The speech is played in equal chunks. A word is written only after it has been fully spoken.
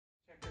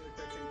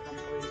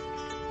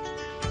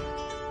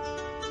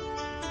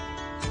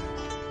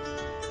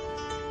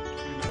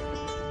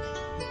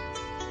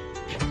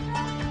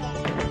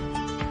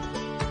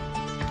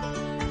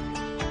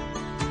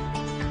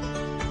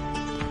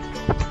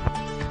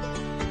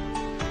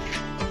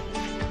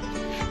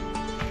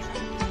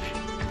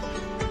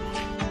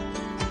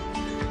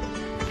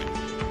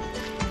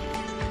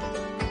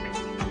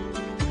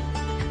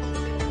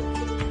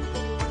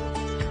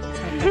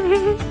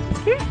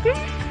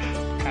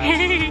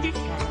Hey.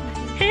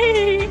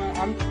 Hey.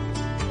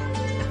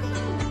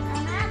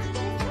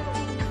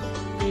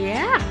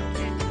 Yeah.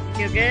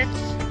 Feel good?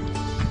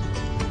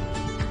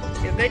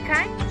 Feel good,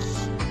 Kai?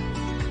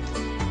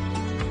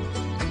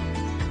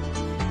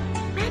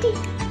 Maddie.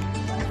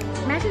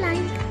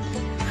 Madeline.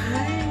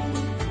 Hi.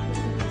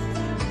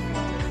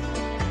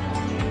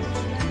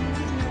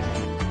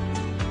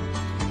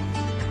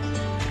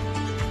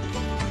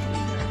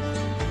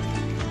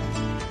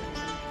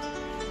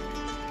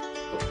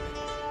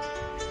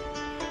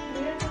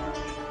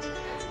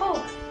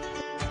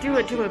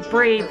 Do a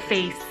brave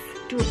face.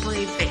 Do a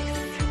brave face.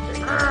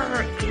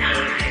 Nice.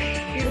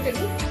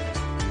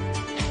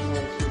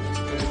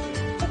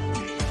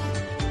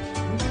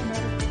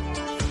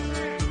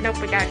 Nope,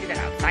 we gotta do that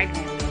outside.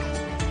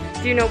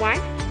 Do you know why?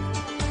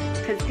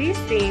 Because these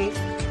things,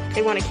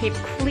 they want to keep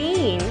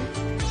clean.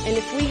 And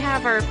if we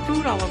have our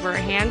food all over our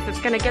hands,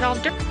 it's gonna get all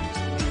dirty.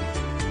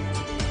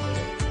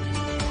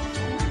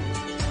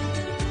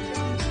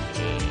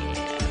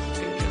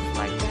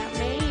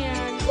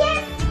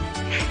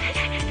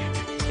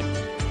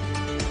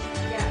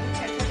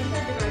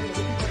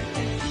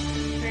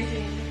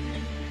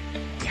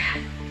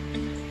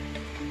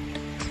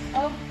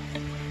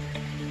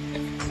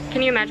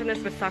 Can you imagine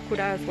this with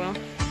Sakura as well?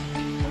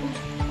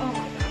 Oh my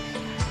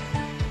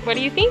gosh. What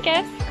do you think,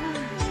 Es?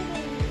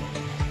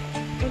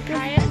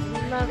 Kaya?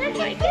 Lovely.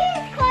 Look at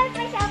this card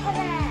for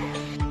Sakura.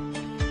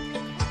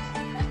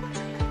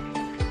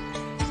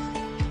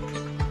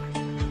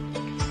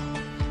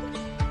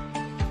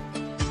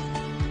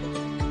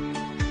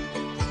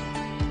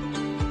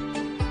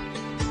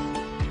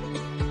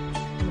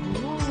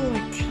 Oh, a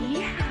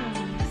tea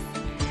house.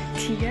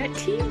 Tea at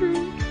tea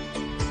room.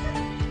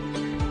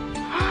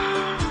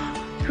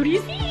 Who do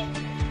you see?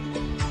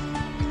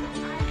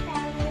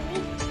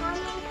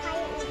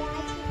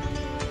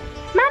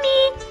 Mommy!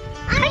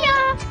 Hiya!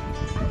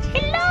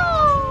 Hello!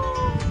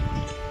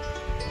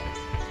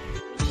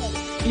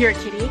 You're a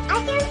kitty? I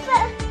can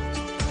put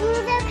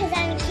food there because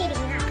I'm a kitty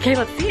now. Okay,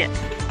 let's see it.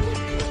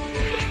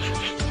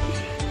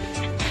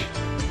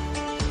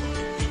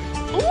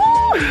 Ooh!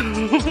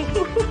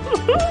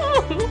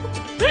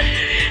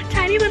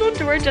 Tiny little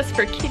door just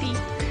for kitty.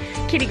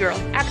 Kitty girl.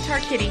 Avatar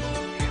kitty.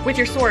 With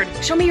your sword.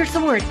 Show me your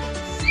sword.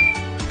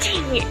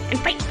 Dang it. And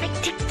fight, fight,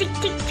 tick, tick,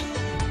 tick, tick.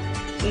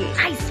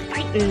 Nice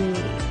fighting.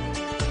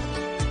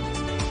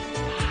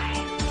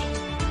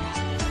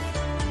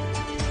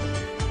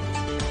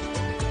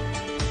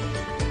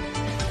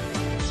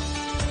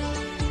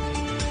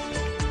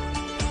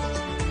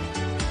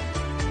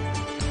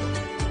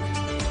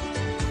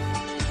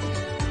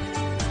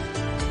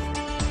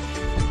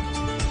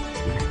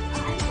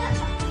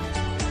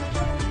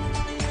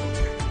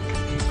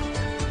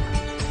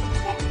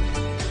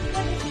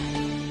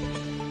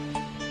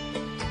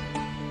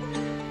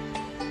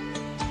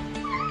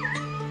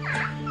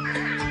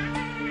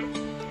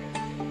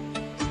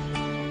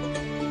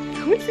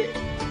 Who is it?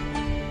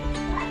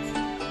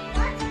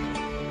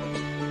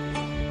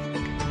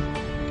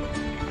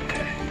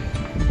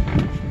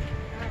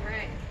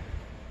 Alright.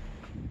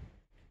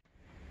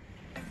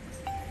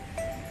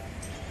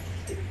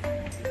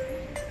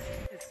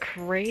 It's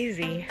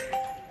crazy.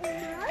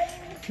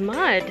 It's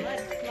mud.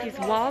 These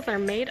walls are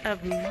made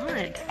of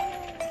mud.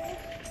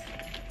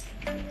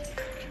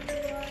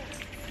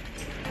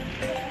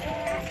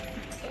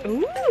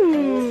 Ooh.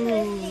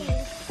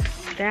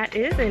 That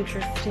is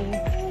interesting.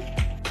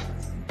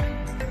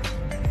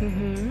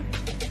 Mm-hmm.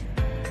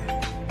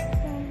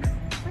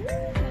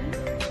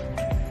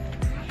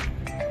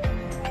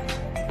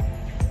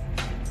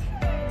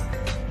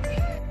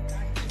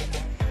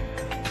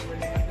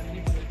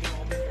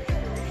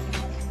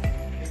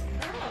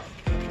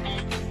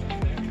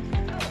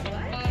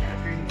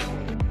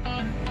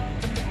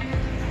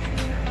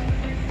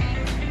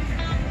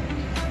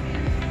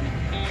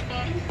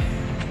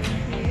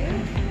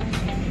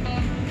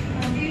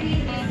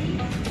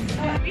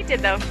 We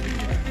did though.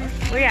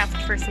 We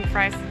asked for some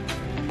fries.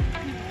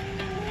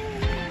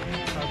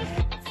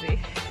 Let's see.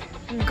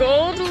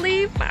 Gold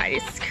leaf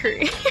ice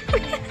cream.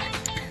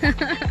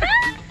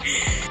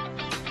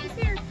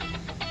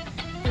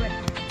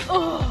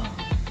 Oh.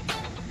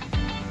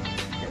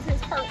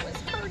 His heart was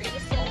hurting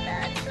so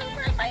bad.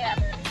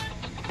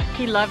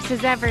 He loves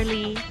his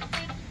Everly.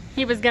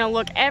 He was gonna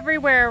look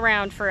everywhere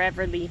around for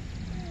Everly.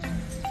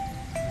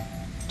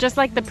 Just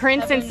like the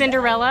prince in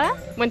Cinderella,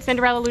 when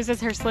Cinderella loses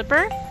her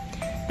slipper,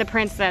 the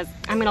prince says,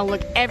 I'm gonna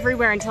look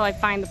everywhere until I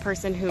find the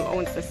person who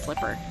owns this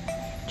slipper.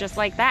 Just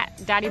like that,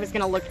 Daddy was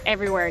gonna look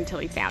everywhere until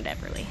he found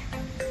Everly.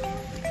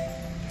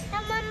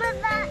 Remember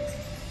that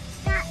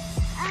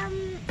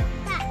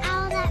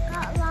owl that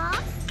got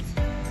lost?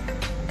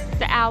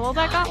 The owl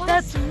that got lost?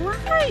 That's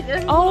right.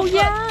 Oh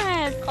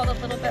yes! It's called A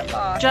Little Bit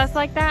Lost. Just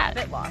like that. A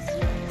bit lost.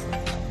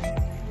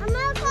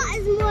 America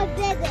is more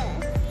bigger.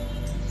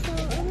 So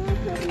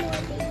America is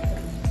more bigger.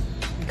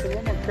 It's a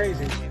little more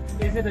crazy.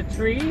 Is it a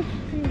tree?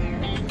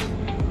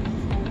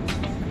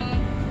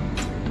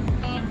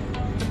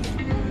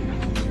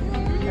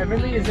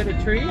 Everly, is it a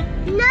tree?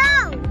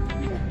 No!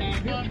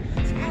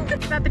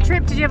 About the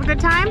trip, did you have a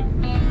good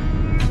time?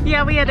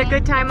 Yeah, we had a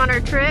good time on our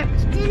trip.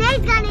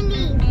 Janae's gonna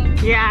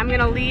leave. Yeah, I'm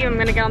gonna leave. I'm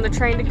gonna get on the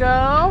train to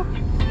go.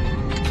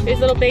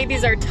 These little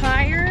babies are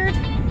tired.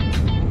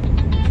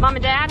 Mom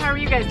and Dad, how are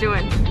you guys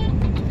doing?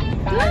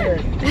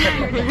 Tired.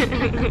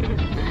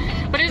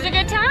 But it was a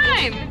good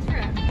time.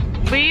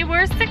 We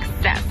were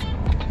successful.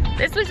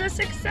 This was a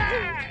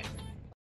success.